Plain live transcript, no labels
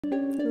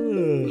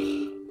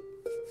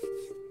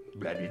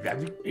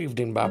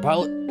Evening, my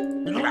pilot.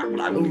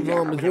 Those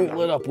zombies won't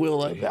let up,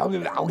 will they? Who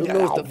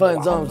knows that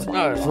flying zombies at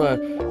night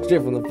is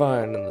different than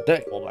flying in the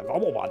day?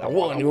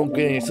 One, you won't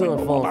get any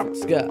sun falling from the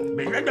sky.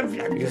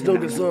 You can still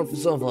get sun from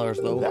sunflowers,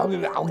 though.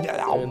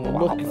 And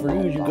lucky for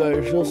you, you got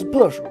yourself some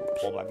mushrooms.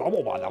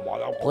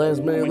 Plant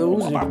as many of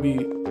those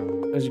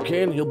as you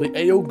can, you'll be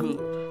A-O good.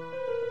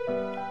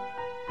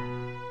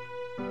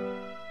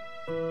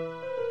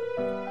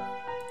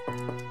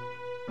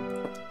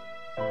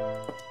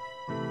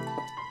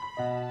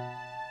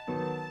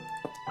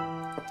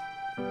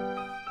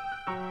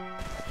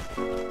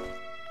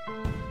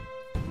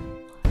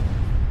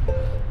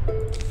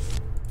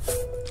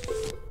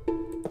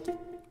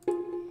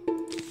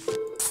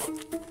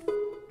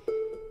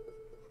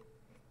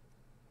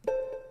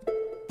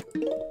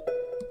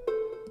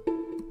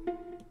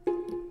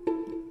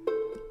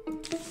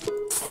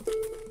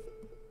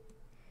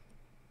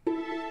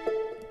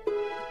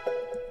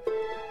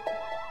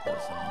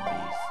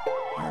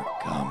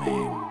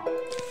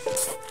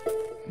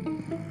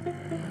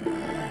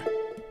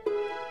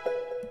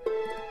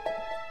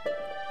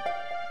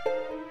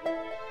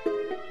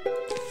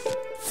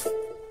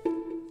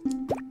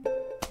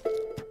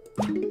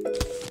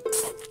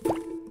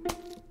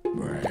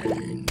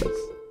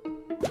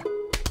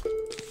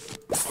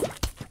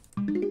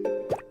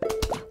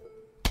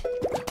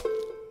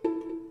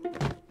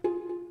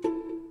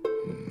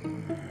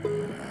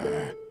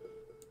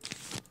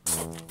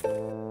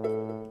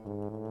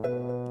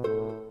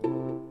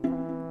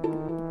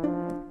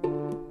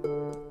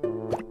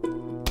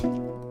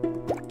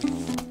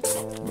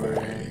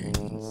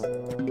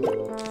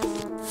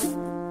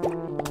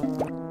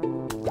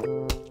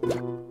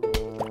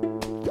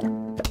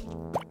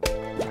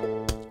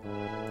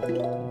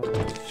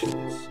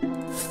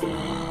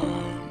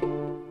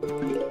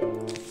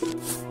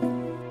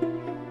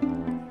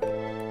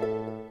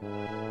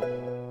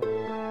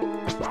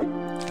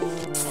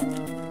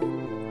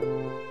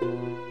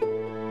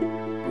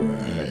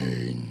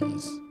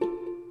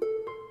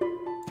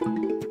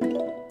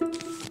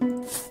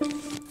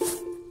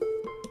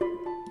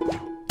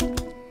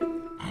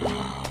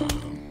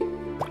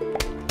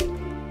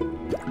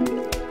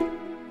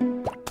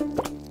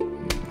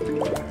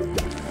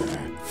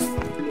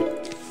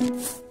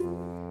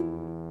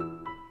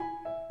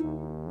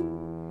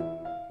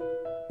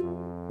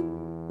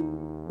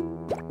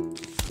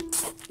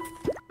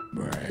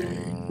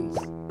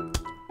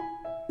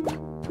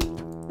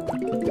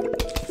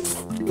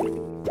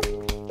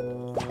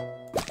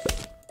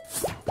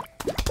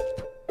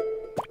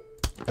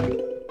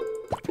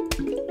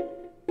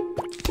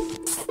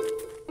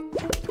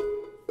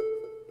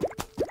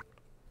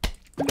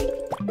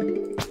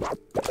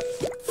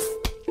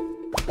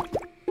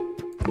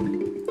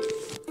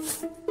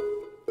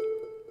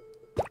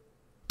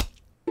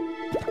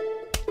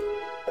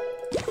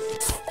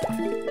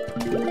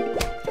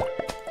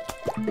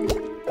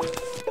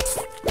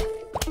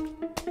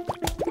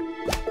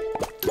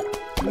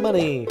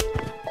 Money.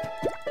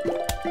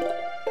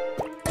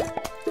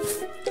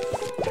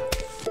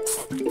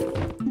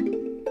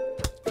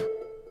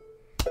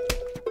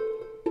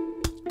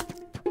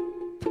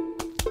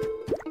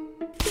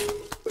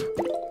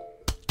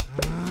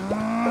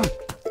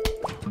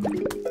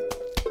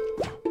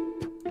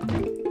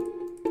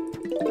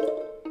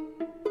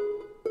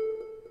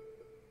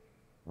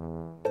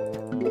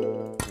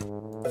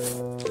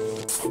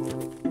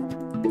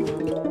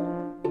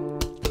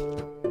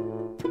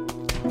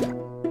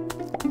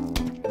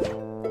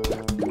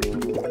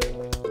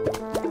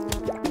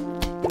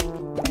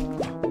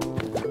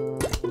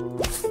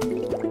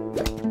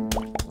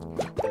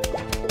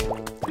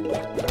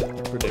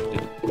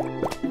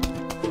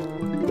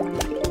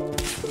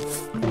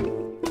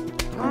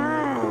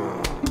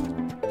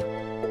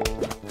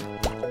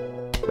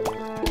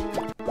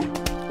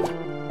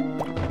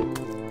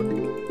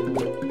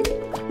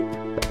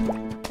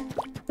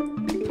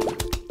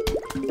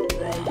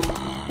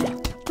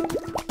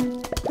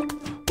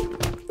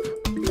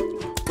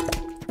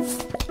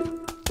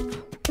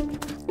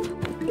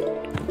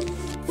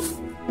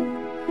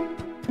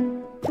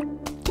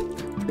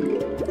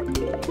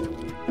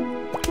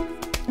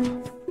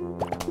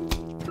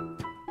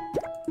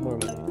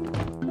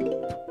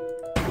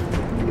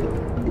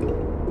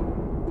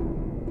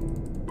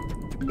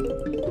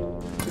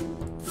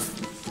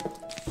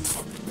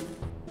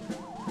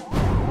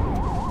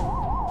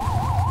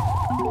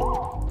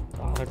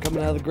 They're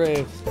coming out of the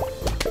graves.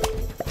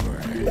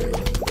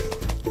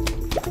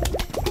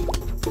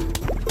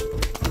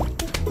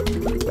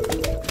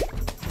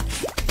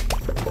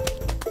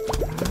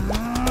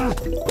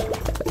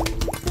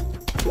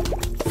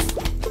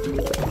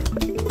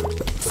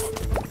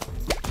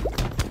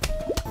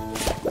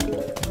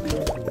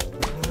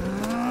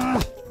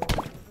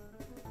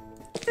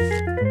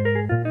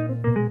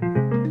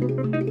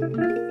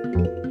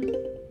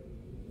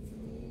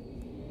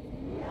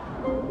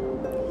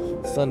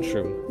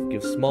 Sunshroom.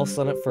 Give small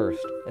sun at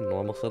first and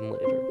normal sun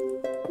later.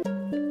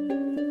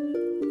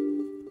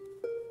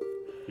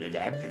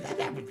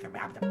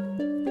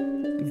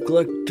 You've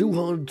collected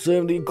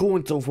 270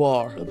 coins so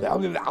far. If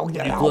you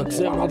collect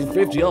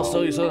 750, I'll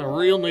sell you something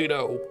real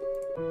neato.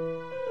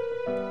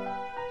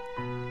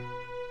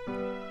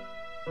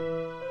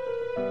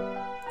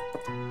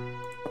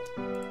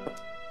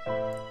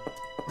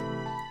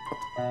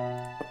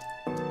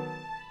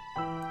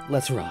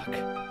 Let's rock.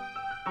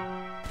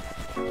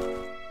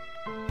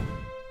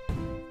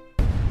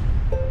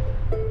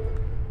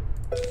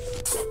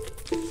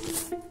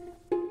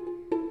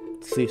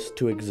 Cease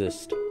to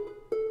exist.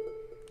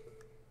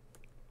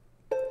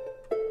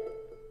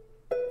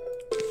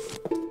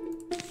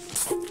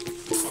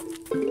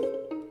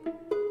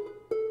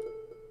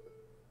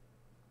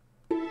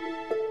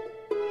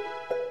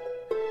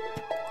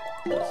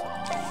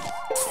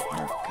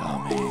 Are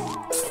coming.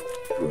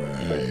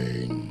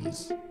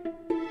 Brains.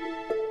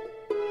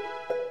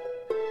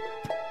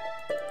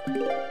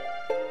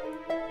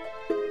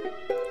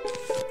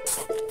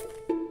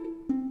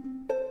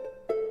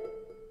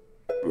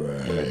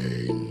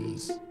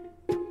 Brains.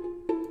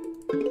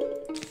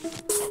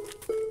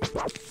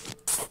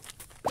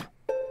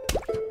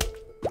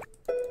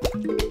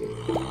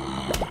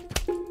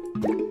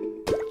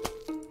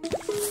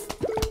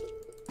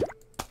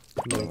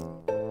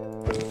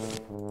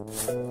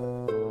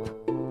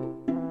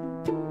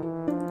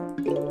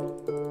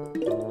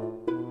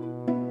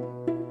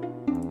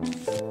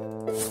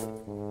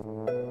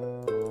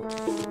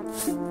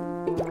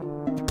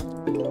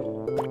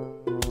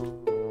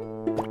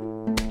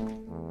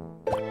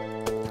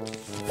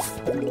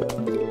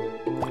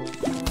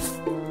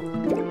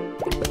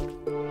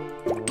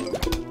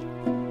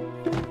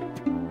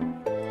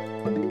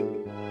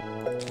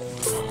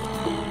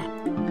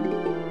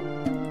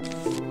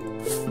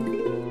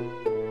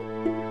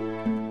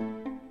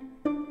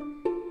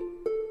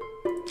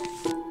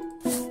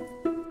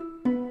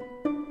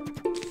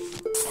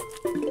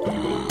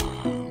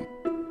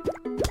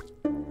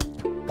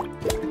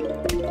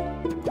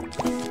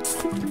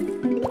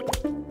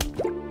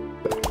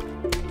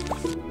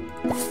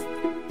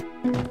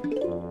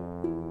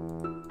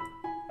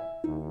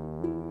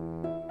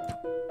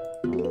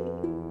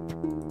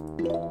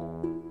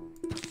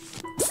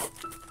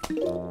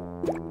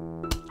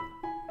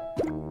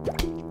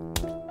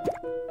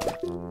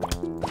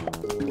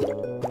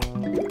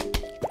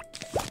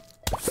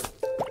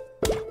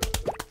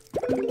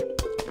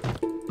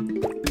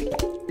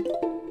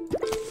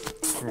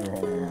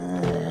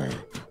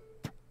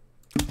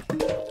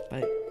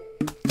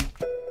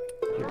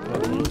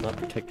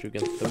 Protect you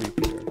against the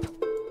repeater.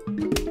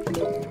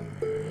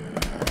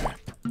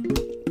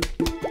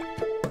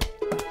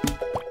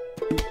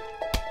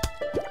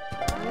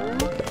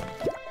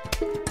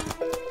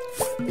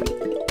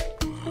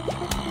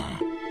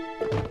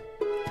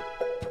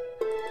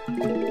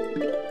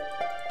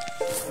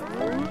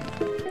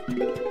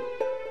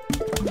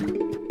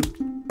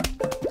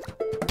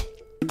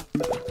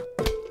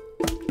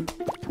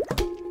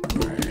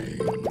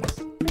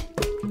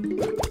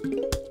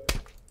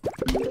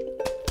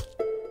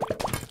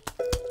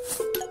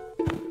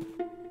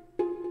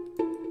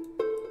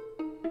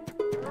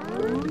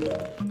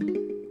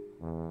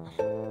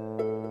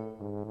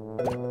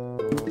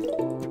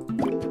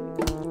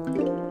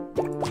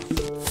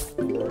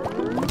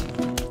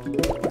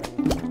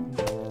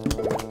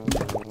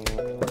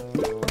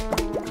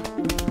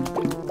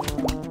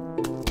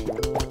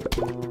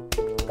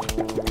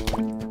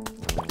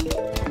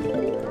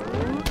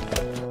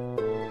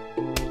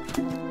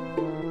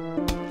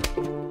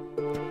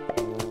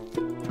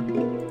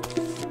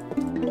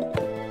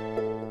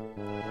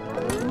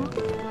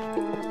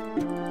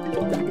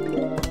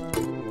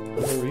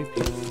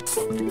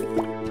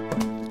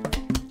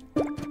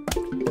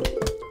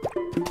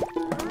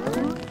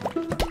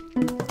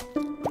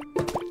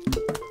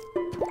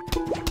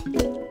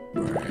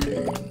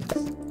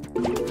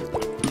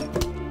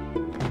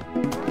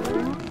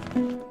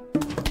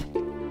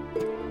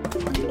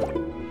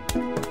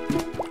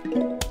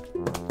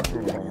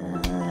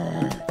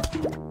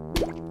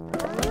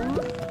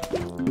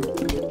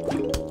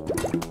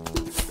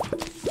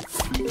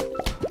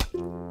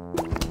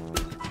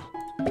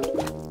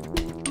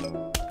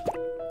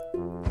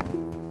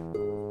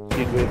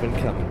 We've been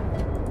coming.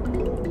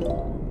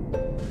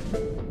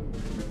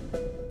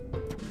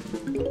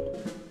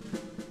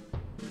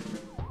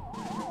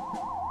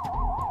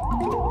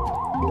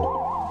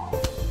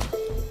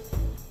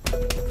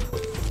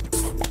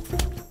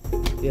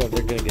 Yeah,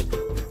 they're gonna get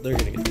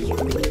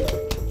destroyed.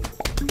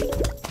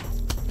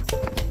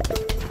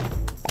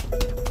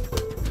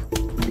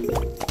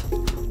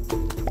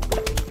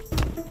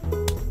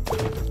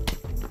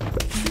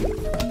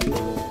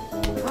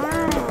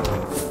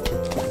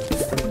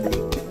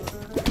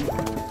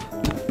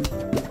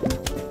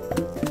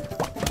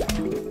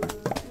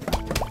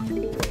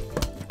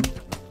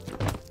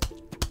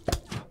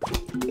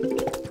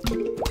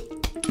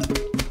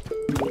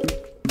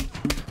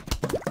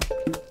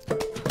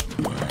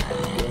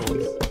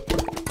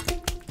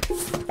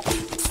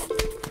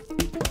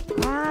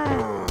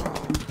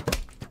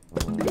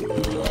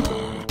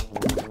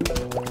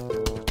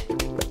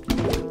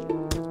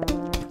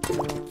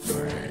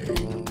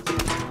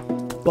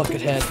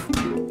 Buckethead.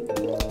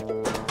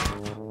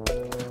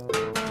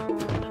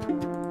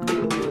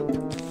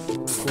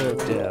 Slow it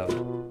down.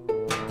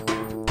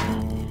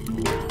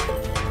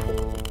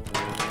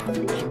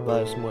 Should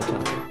buy us more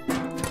time.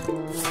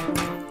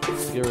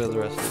 Get rid of the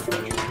rest of the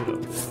pressure. Put it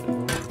on.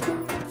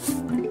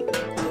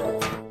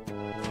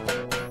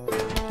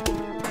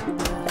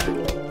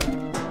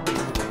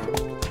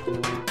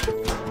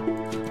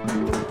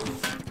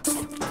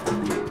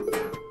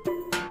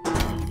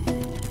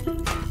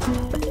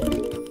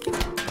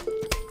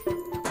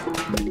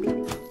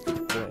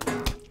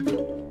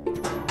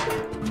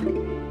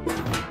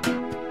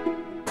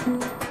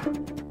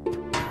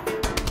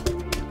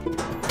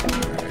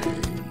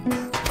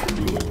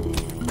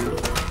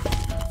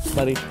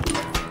 Buddy.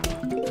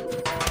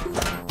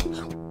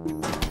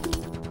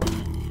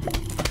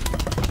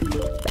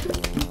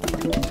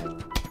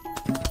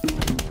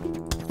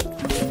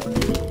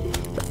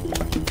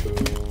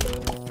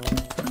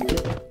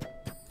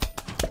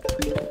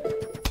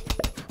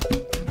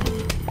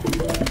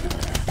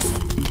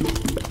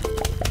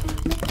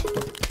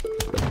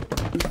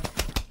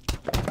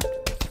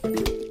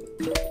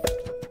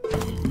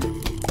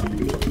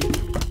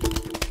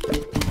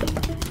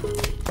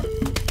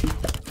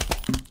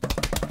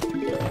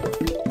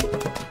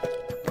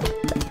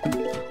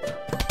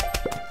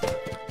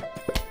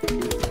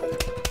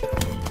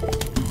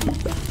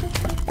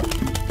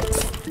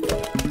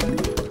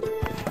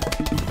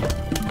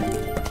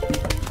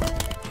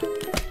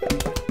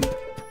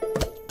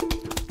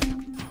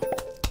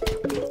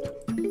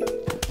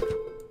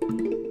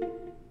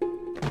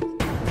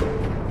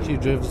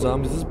 Huge wave of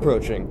zombies is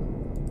approaching.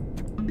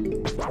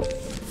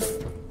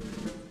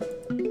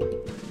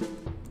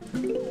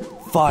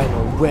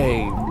 Final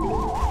wave. I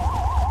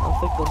don't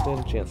think they'll stand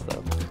a chance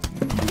though.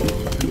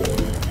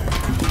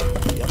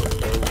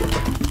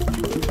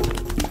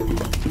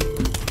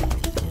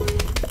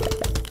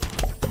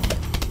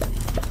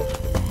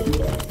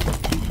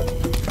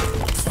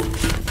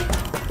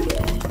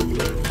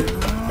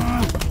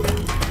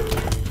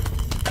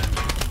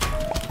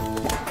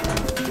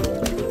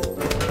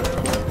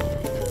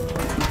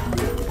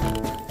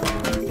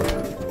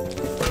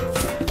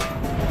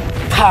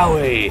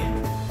 Howie!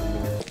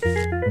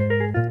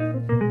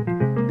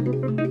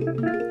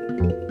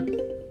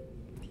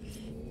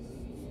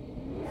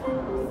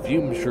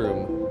 Fume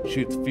shroom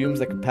shoots fumes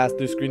that can pass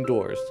through screen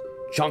doors.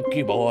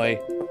 Chunky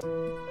boy!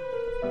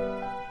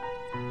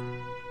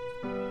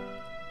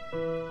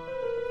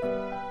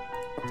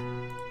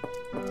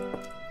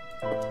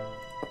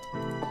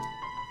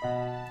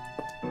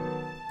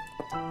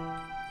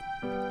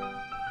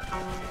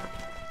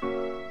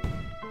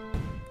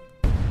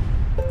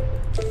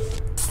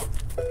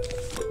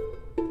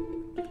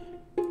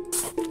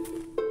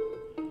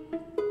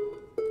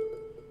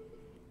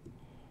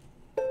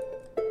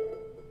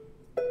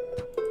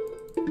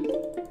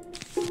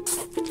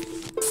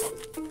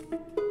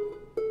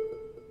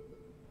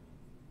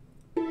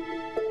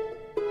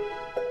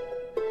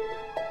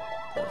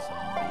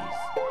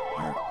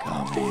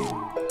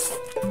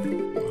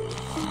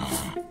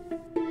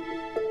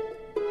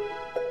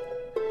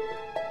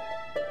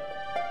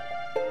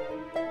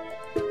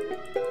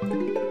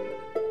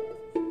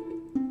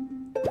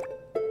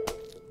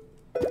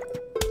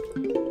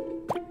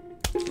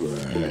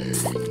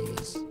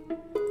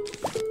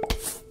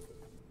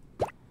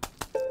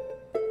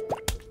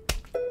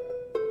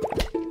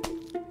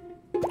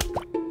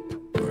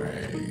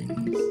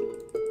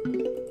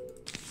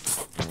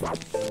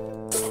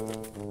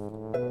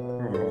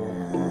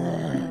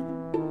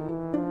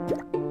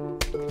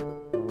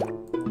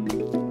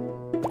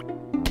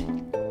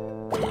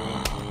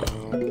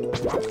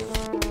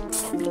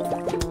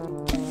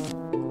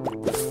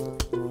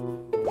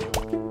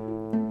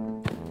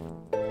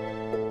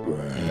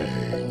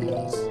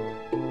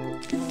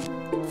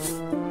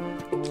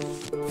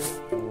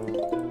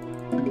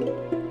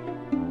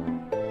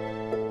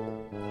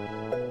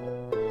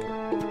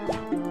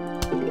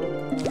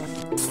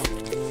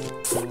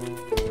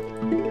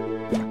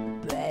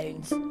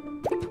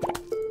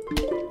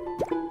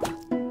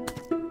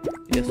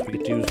 Yes, we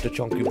get to use the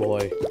chunky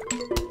boy.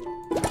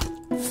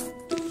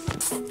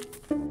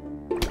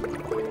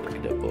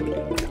 Get that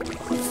boy.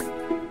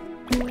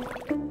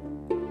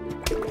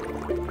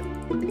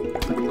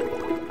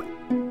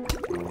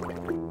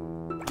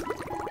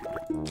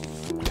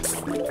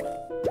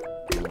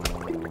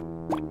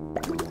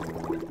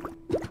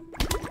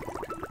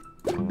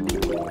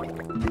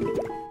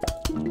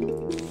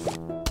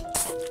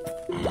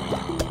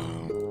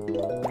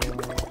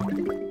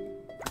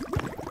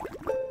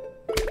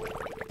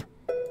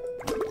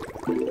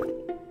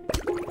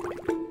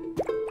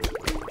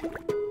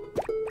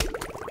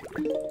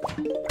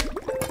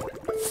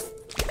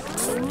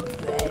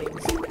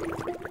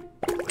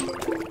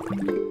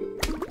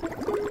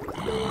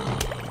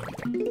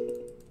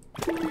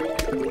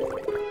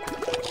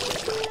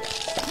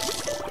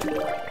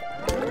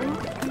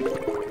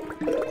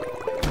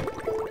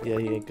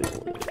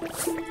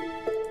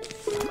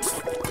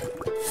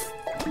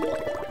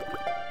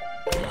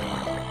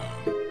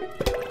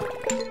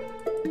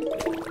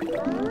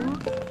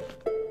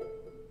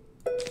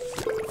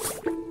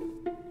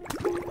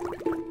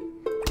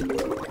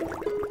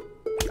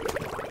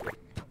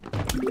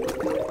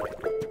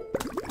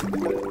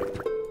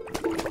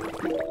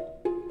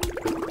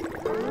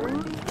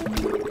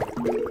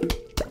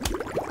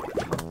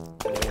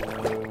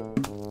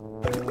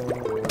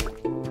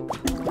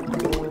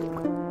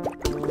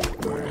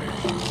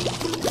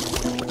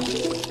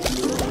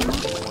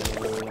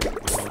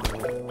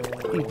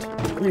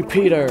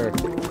 Repeater.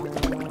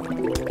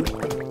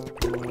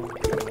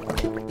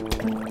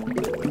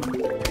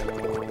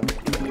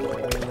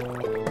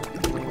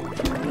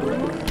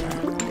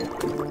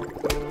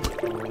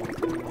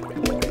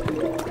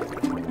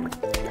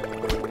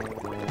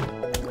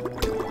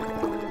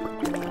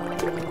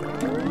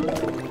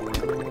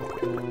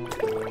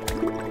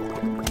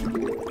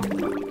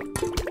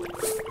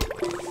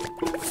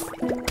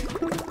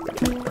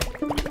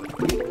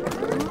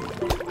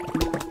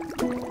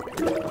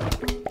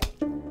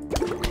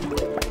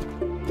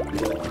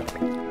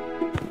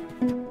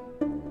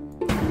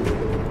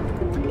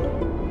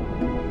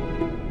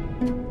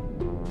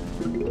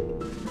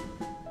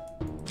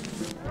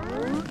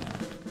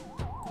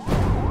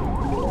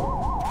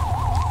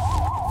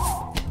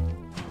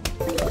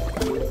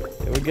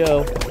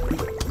 Go.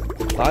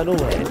 Final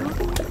way.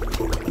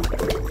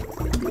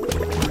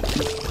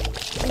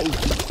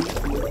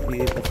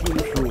 He ate the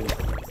foolish rule.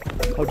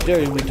 How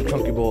dare you eat the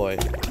chunky boy?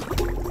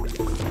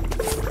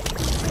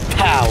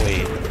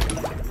 Howie!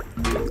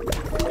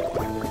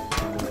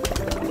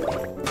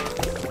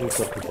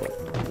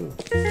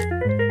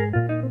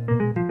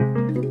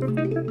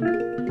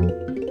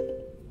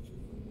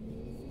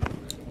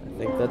 I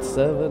think that's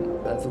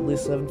 7. That's at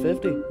least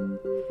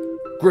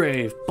 750.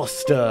 Grave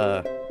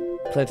Buster!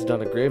 Planted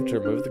on a grave to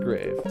remove the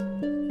grave.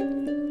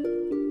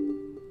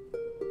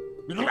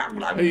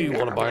 Hey, you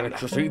wanna buy an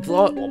extra seed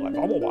slot?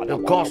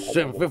 It'll cost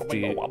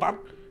 $7.50,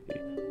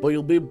 but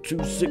you'll be able to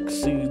choose 6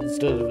 seeds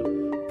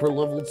per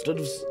level instead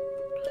of.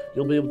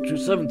 You'll be able to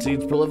choose 7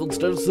 seeds per level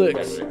instead of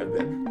 6. How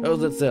does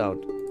that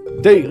sound?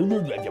 Damn.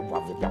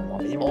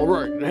 All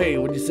right. Hey,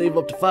 when you save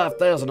up to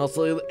 5,000, I'll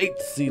sell you the 8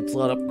 seed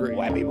slot upgrade.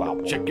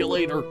 Check you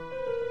later.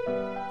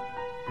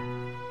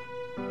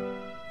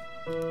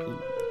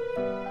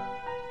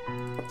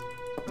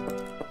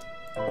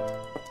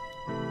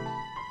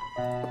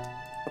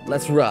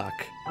 Let's rock.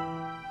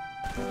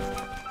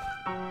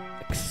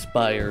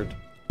 Expired.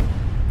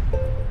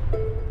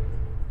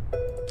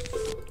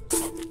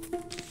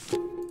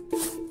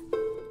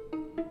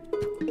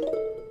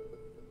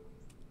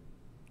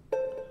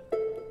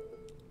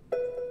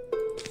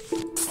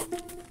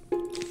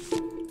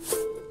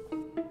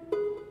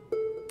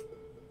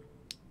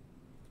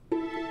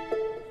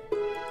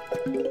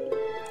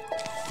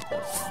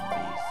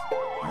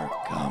 Are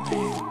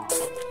coming.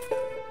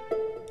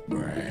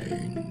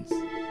 Brains.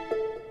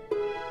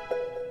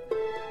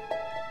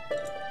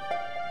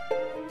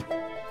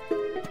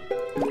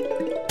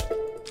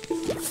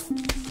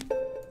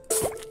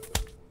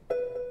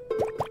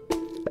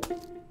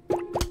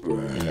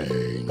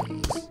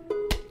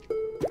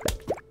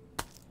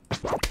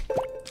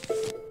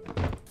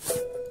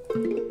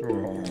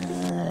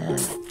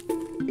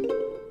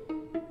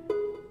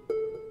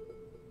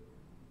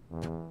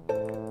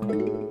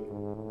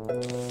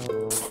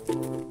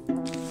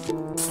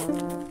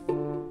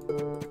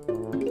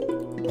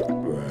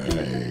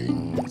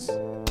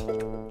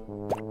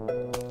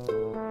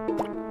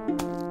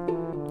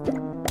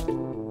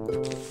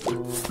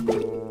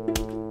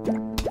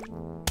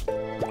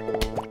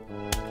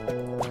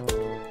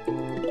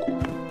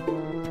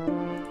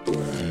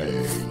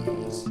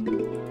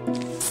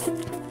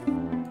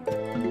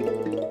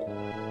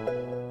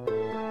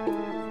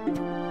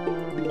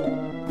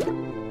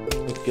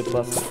 Get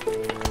busted.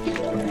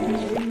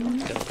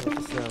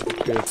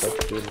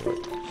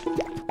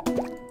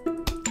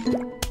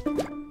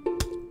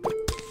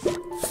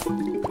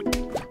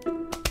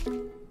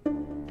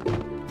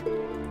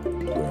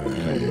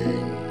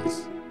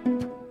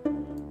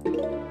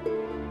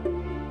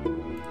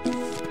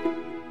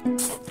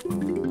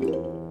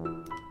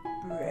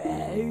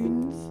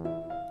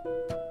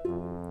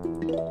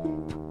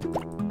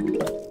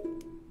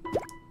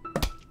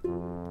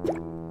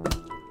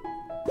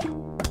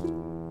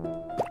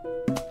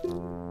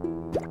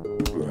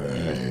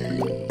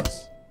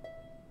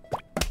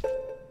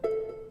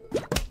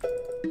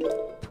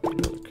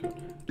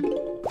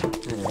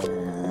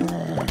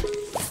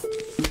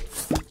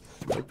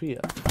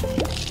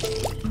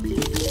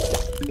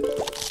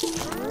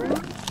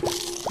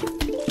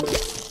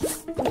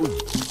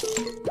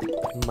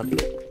 Money.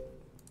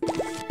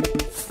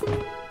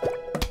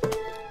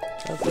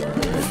 That's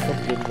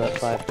getting that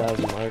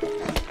 5,000 mark.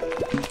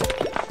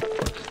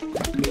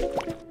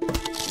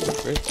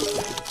 Great.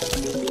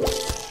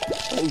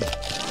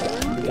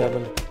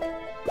 Kevin.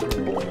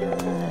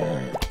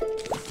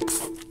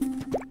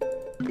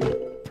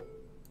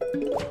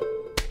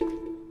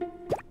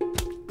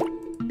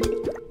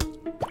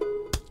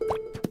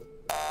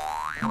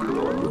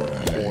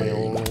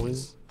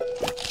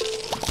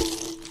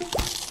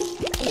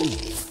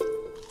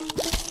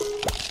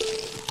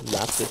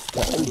 Not this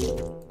time.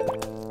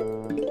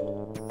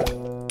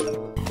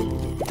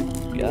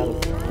 Got him.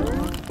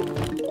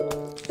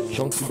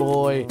 Chunky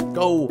boy,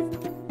 go!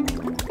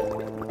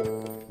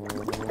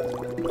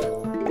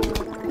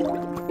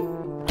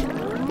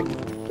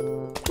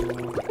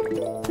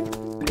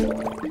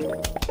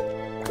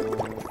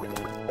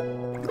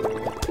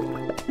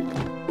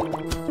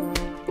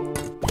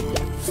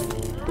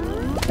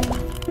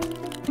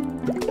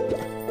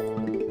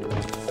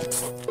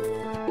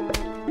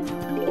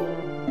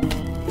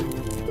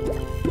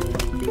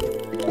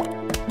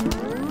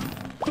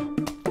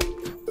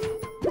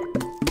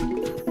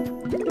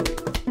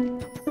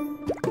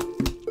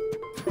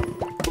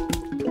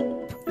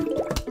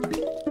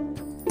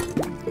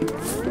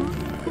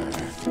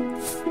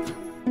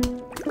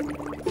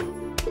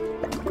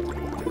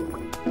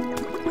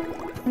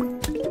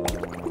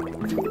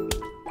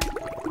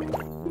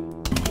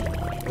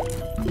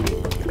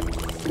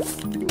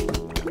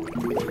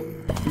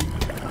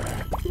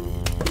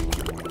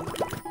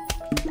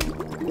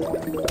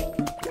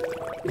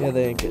 Yeah,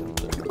 they ain't getting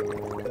through.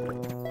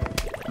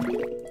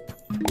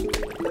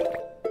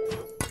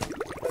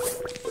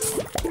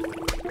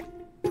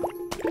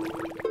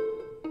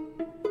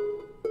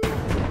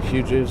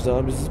 Huge wave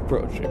zombies is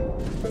approaching.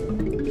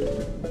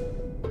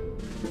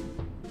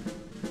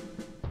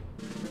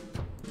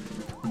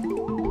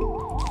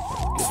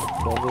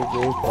 Double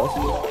wave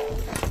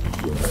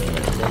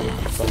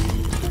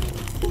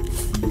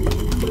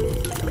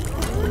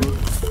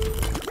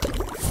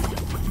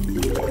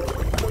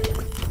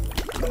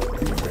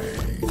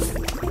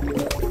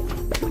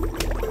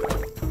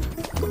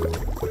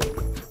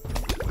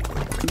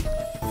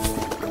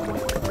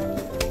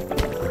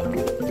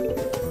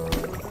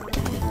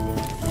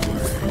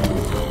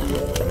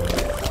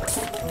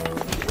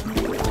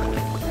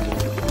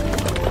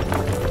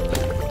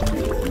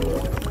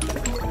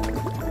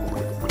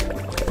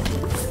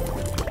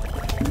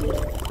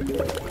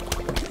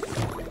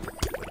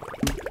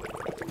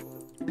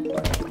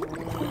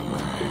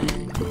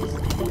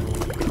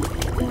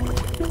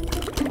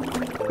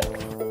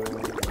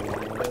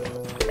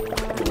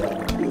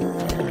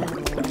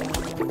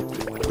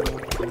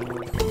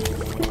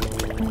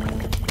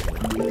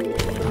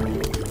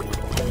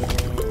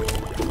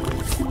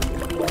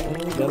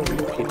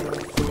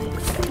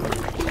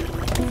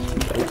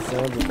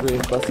sounds of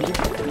grave busting.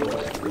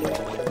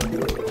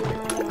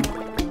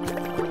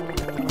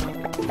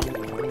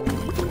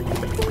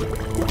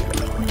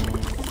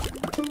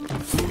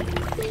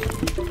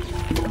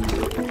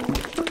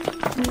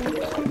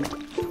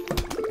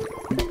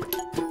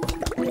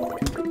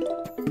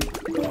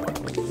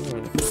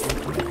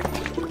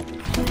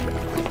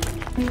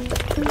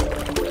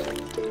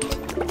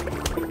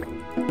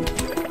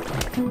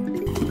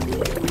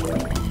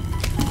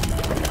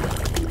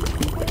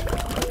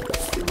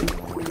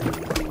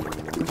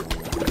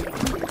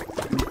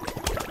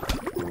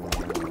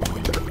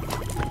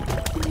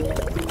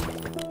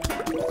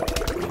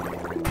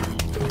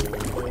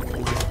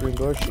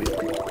 Or shield,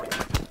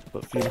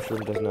 but Fume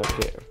Shroom does not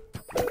care.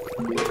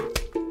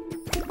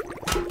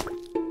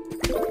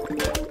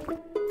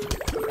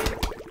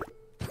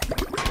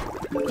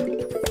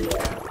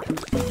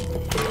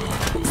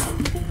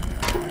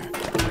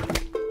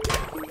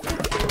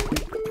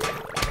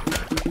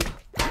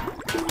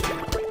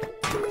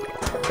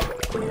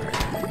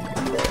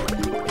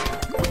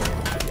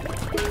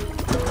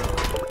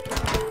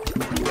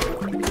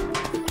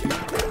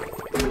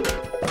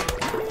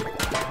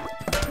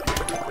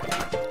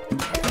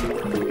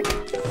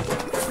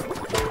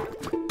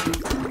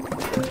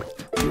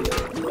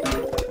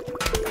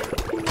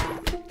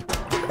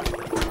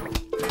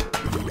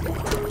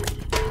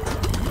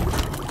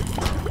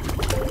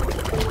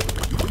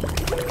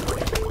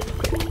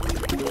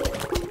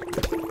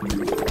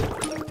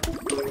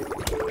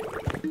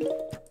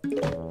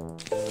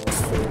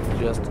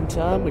 Just in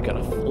time, we got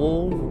our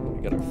full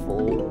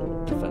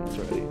defense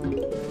ready.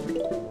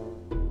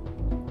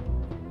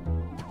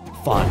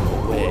 Final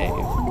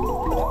wave.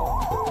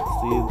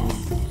 See this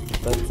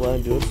defense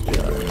line do its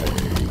job.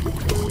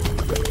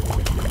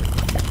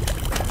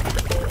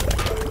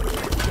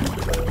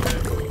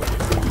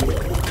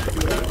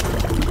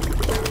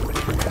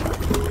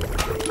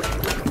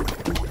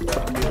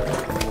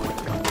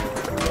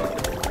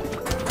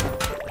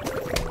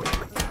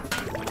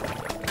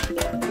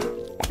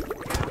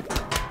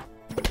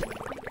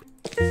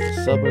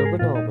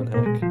 Suburban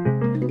Almanac.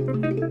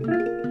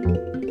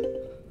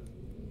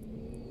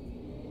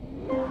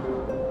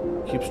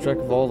 Keeps track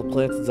of all the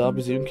plants and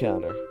zombies you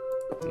encounter.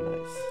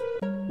 Nice.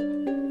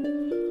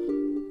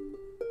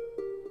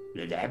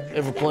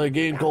 Ever play a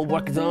game called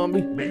Whack a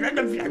Zombie?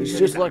 It's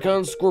just like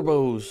on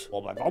Scribbos.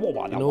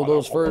 You know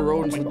those furry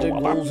rodents that dig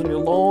holes in your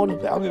lawn?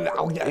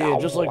 Yeah,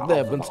 just like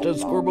that, but instead of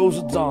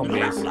Scribbos, it's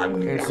zombies.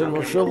 And instead of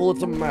a shovel,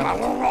 it's a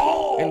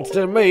mallet. And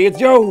instead of me, it's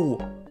yo!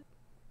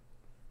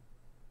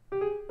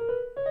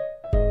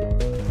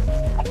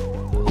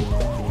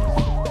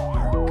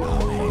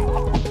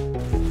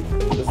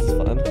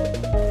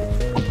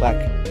 Whack.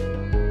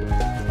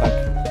 Whack.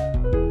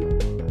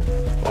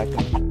 Whack.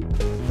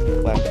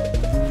 Whack.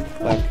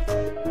 Whack.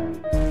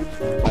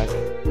 Whack. Whack.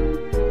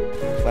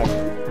 Whack.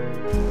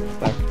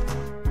 Whack.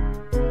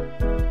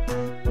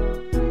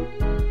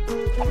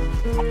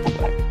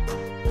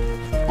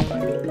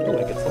 Oh,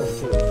 I get some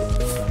too.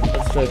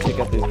 Let's try to take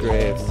out these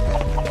graves.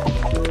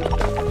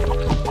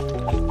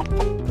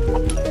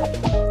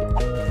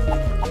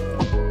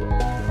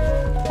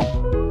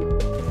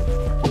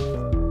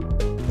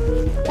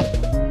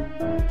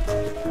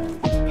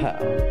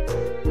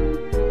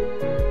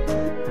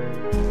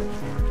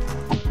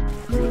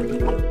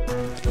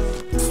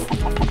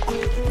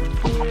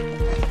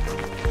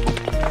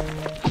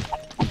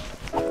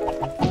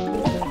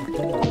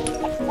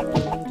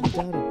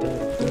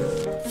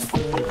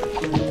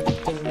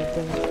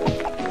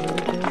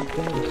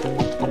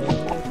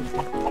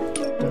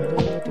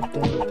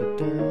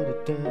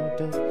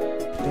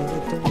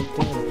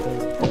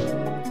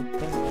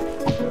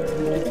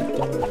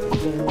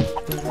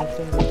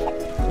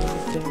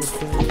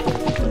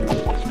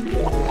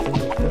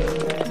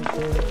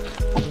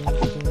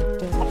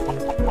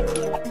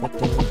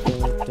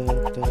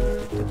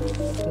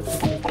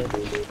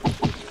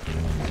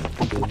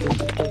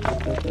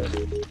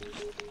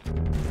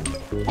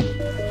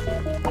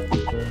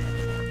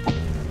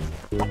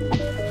 Yeah,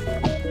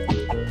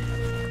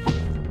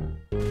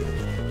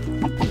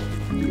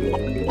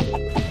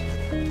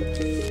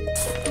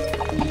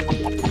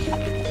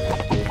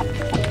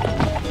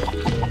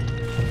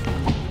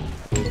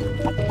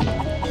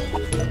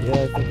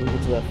 I think we'll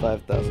get to that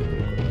 5,000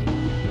 pretty quick.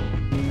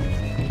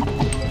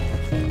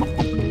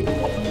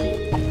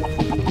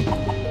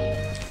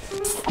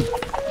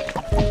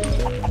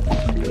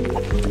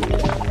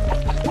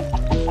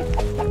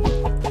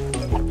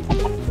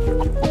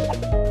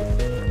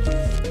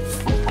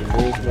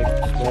 Ways to make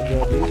my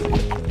job easier.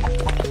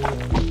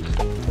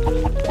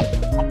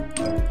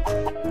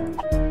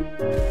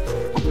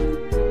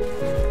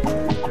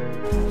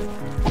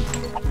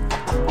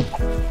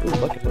 Ooh,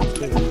 bucket holes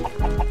too.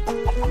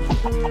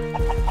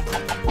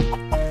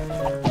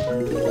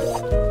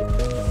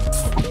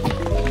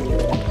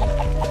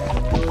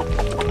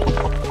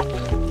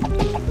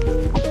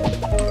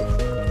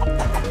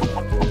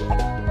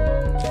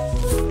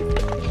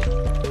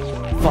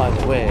 Find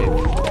the wave.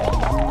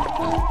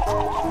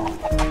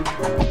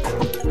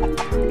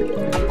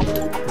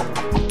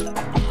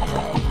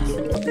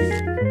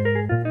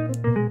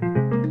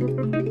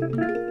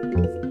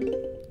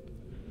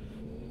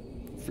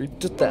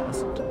 Reach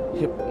 1,000.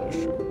 Hypno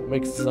mushroom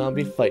makes the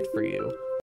zombie fight for you.